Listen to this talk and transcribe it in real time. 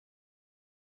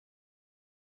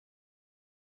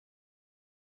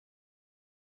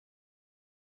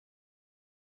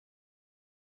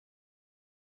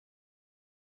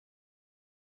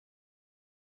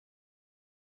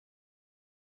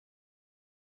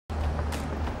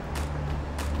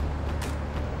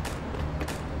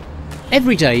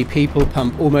Every day people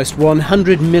pump almost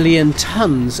 100 million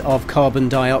tonnes of carbon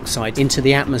dioxide into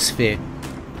the atmosphere,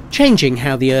 changing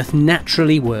how the Earth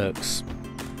naturally works.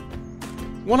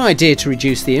 One idea to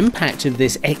reduce the impact of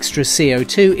this extra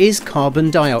CO2 is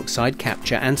carbon dioxide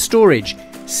capture and storage,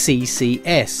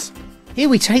 CCS. Here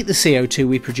we take the CO2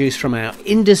 we produce from our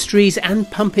industries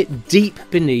and pump it deep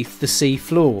beneath the sea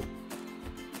floor.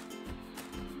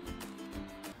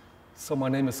 So my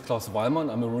name is Klaus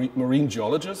Weilmann, I'm a marine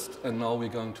geologist, and now we're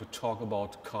going to talk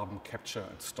about carbon capture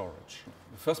and storage.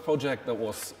 The first project that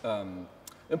was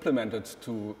implemented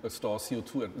to store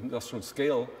CO2 at industrial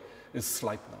scale is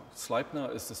Sleipner.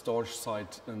 Sleipner is the storage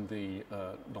site in the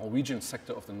Norwegian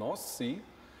sector of the North Sea,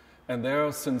 and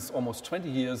there, since almost 20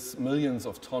 years, millions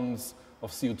of tons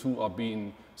of CO2 are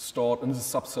being stored in the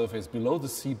subsurface below the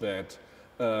seabed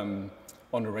on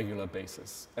a regular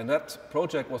basis. And that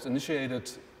project was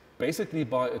initiated basically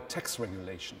by a tax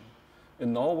regulation.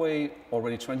 In Norway,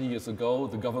 already 20 years ago,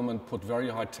 the government put very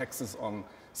high taxes on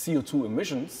CO2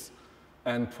 emissions,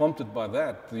 and prompted by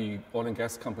that, the oil and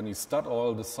gas company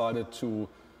Statoil decided to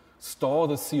store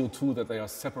the CO2 that they are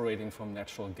separating from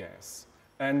natural gas.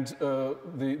 And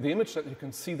the image that you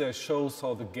can see there shows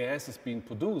how the gas is being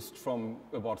produced from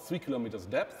about 3 kilometers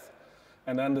depth,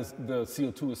 and then the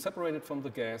CO2 is separated from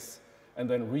the gas and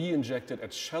then re-injected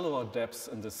at shallower depths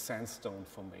in the sandstone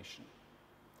formation.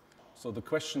 So the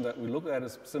question that we look at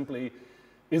is simply,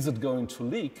 is it going to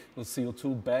leak the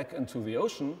CO2 back into the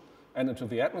ocean and into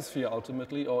the atmosphere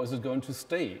ultimately, or is it going to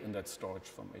stay in that storage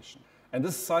formation? And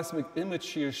this seismic image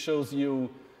here shows you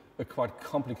a quite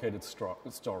complicated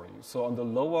story. So on the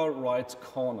lower right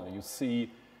corner, you see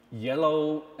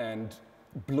yellow and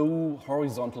blue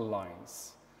horizontal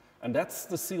lines. And that's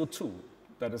the CO2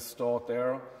 that is stored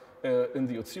there in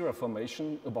the Utsira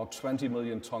Formation, about 20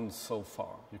 million tons so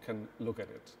far. You can look at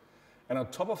it. And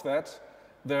on top of that,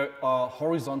 there are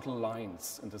horizontal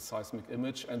lines in the seismic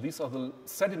image, and these are the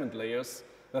sediment layers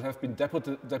that have been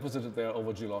deposited there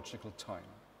over geological time.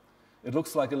 It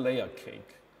looks like a layer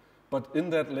cake, but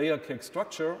in that layer cake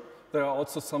structure, there are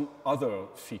also some other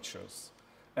features,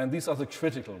 and these are the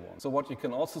critical ones. So what you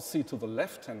can also see to the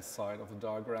left-hand side of the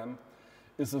diagram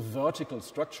is a vertical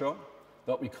structure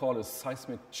that we call a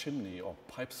seismic chimney or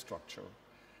pipe structure.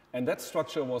 And that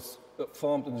structure was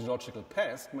formed in the geological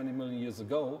past, many million years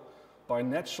ago, by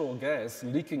natural gas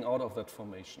leaking out of that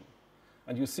formation.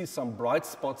 And you see some bright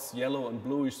spots, yellow and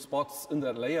bluish spots in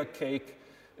that layer cake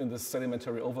in the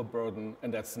sedimentary overburden,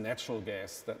 and that's natural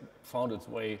gas that found its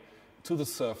way to the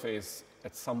surface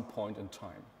at some point in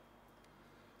time.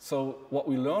 So what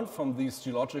we learned from these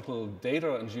geological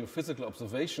data and geophysical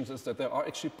observations is that there are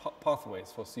actually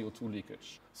pathways for CO2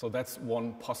 leakage. So that's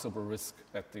one possible risk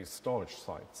at these storage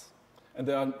sites. And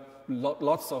there are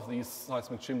lots of these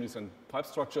seismic chimneys and pipe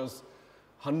structures,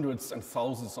 hundreds and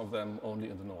thousands of them only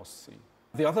in the North Sea.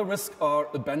 The other risk are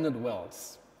abandoned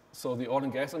wells. So the oil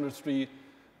and gas industry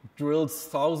drills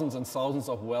thousands and thousands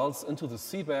of wells into the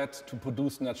seabed to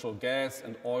produce natural gas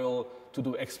and oil to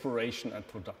do exploration and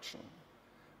production.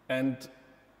 And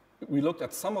we looked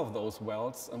at some of those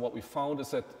wells, and what we found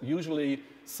is that usually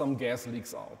some gas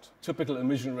leaks out. Typical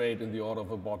emission rate in the order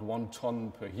of about 1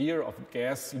 ton per year of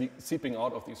gas seeping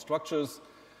out of these structures.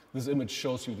 This image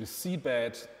shows you the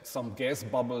seabed, some gas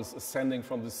bubbles ascending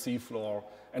from the seafloor,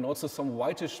 and also some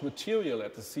whitish material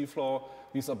at the seafloor.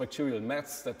 These are bacterial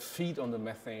mats that feed on the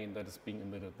methane that is being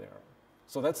emitted there.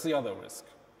 So that's the other risk.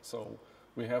 So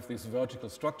we have these vertical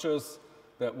structures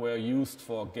that were used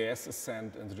for gas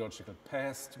ascent in the geological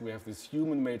past. We have this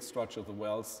human-made structure of the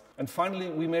wells. And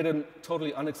finally, we made a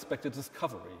totally unexpected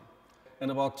discovery. And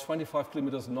about 25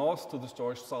 kilometers north to the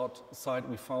storage site,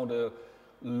 we found a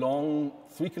long,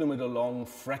 3-kilometer long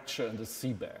fracture in the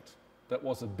seabed. That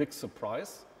was a big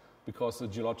surprise because the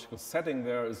geological setting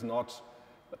there is not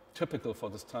typical for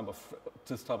this type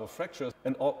of fractures.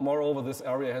 And moreover, this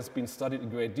area has been studied in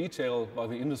great detail by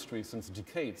the industry since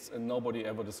decades, and nobody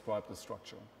ever described the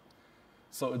structure.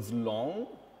 So it's long,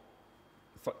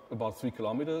 about 3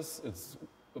 kilometers. It's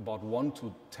about 1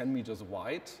 to 10 meters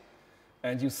wide.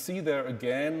 And you see there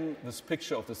again this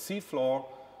picture of the seafloor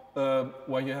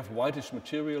where you have whitish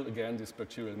material, again these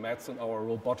bacterial mats, and our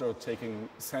roboter taking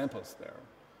samples there.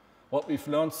 What we've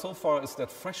learned so far is that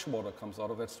fresh water comes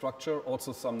out of that structure,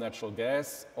 also some natural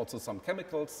gas, also some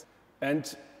chemicals.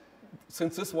 And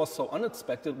since this was so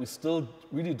unexpected, we still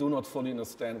really do not fully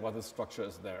understand why this structure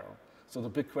is there. So the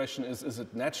big question is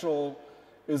it natural?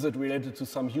 Is it related to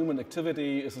some human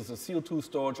activity? Is this a CO2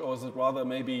 storage, or is it rather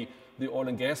maybe the oil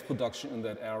and gas production in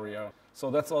that area? So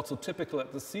that's also typical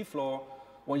at the seafloor.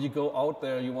 when you go out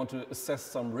there, you want to assess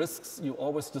some risks, you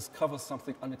always discover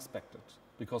something unexpected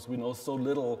because we know so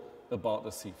little about the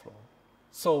seafloor.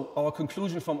 So our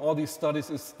conclusion from all these studies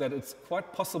is that it's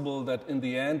quite possible that in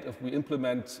the end, if we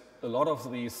implement a lot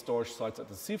of these storage sites at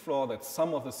the seafloor, that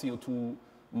some of the CO2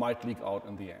 might leak out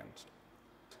in the end.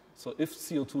 So if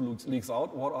CO2 leaks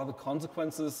out, what are the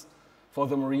consequences for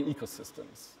the marine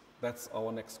ecosystems? That's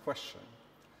our next question.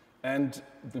 And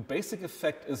the basic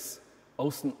effect is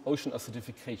ocean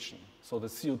acidification. So the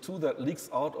CO2 that leaks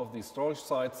out of these storage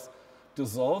sites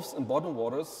dissolves in bottom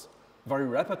waters very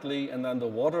rapidly, and then the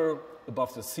water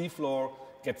above the seafloor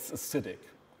gets acidic.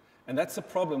 And that's a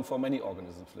problem for many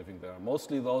organisms living there,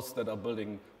 mostly those that are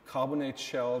building carbonate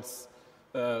shells.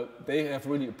 They have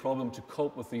really a problem to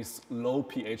cope with these low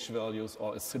pH values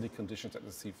or acidic conditions at the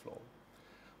seafloor.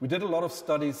 We did a lot of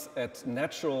studies at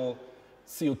natural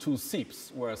CO2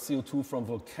 seeps, where CO2 from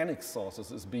volcanic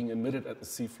sources is being emitted at the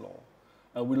seafloor.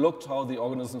 And we looked how the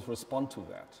organisms respond to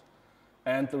that.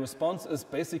 And the response is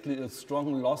basically a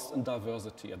strong loss in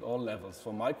diversity at all levels,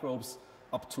 from microbes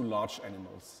up to large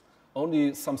animals.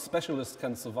 Only some specialists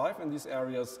can survive in these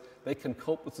areas. They can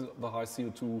cope with the high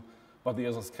CO2, but the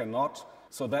others cannot.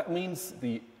 So that means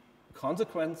the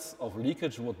consequence of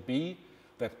leakage would be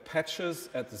that patches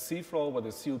at the seafloor where the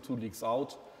CO2 leaks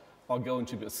out are going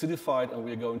to be acidified, and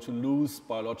we are going to lose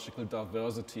biological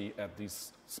diversity at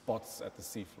these spots at the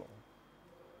seafloor.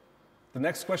 The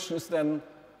next question is then,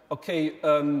 okay,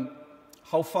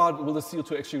 how far will the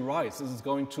CO2 actually rise? Is it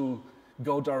going to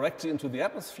go directly into the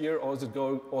atmosphere, or is it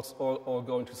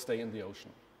going to stay in the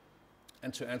ocean?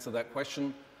 And to answer that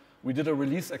question, we did a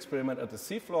release experiment at the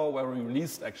seafloor where we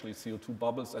released actually CO2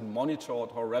 bubbles and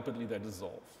monitored how rapidly they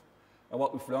dissolve. And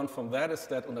what we've learned from that is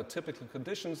that under typical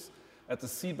conditions at the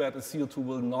seabed, the CO2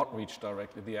 will not reach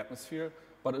directly the atmosphere,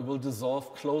 but it will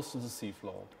dissolve close to the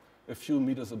seafloor. A few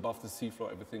meters above the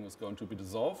seafloor, everything is going to be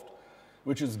dissolved,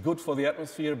 which is good for the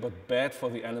atmosphere, but bad for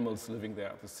the animals living there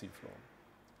at the seafloor.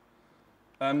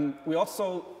 We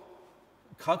also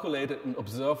calculated and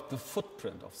observed the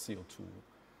footprint of CO2.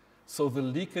 So the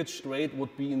leakage rate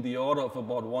would be in the order of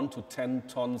about 1 to 10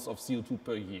 tons of CO2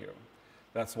 per year.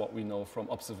 That's what we know from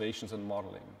observations and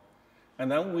modeling.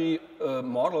 And then we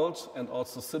modeled and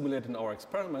also simulated in our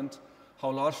experiment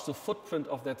how large the footprint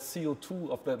of that CO2,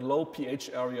 of that low pH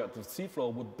area at the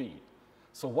seafloor would be.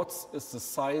 So what is the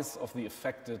size of the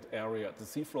affected area at the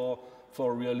seafloor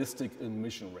for realistic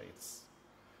emission rates?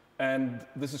 And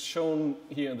this is shown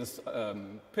here in this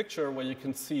picture, where you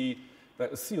can see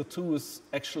that CO2 is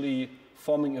actually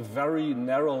forming a very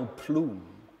narrow plume.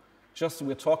 Just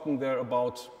we're talking there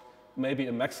about maybe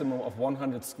a maximum of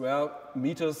 100 square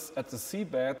meters at the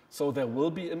seabed. So there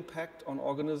will be impact on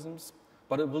organisms,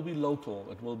 but it will be local.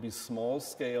 It will be small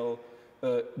scale.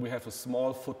 We have a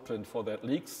small footprint for that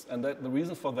leaks. And the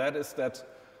reason for that is that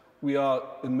we are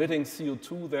emitting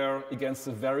CO2 there against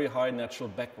a very high natural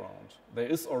background. There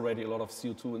is already a lot of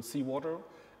CO2 in seawater,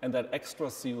 and that extra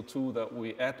CO2 that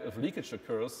we add if leakage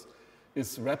occurs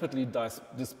is rapidly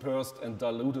dispersed and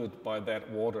diluted by that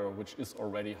water, which is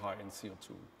already high in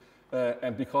CO2.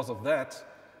 And because of that,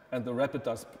 and the rapid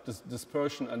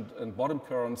dispersion and bottom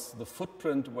currents, the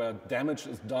footprint where damage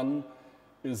is done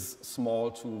is small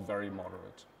to very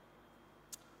moderate.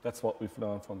 That's what we've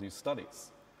learned from these studies.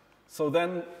 So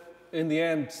then, in the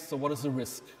end, so what is the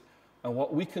risk? And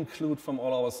what we conclude from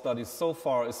all our studies so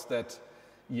far is that,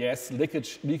 yes,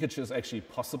 leakage is actually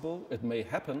possible. It may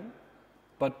happen.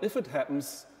 But if it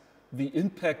happens, the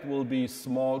impact will be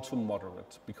small to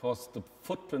moderate, because the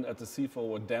footprint at the seafloor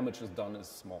where damage is done is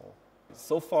small.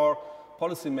 So far,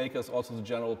 policymakers, also the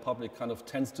general public, kind of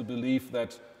tends to believe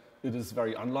that it is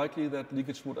very unlikely that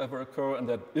leakage would ever occur, and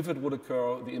that if it would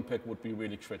occur, the impact would be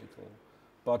really critical.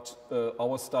 But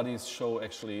our studies show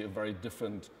actually a very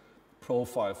different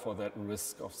profile for that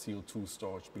risk of CO2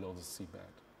 storage below the seabed.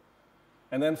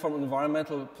 And then from an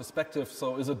environmental perspective,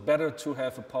 so is it better to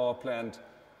have a power plant,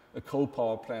 a coal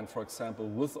power plant, for example,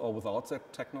 with or without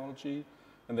that technology?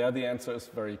 And there the answer is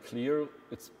very clear.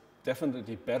 It's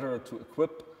definitely better to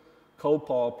equip coal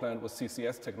power plant with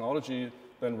CCS technology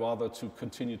than rather to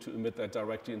continue to emit that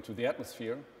directly into the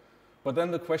atmosphere. But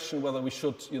then the question whether we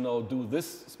should, do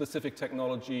this specific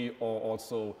technology or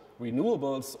also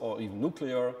renewables or even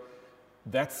nuclear,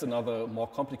 that's another more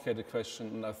complicated question.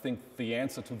 And I think the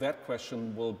answer to that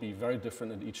question will be very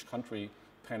different in each country,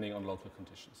 depending on local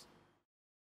conditions.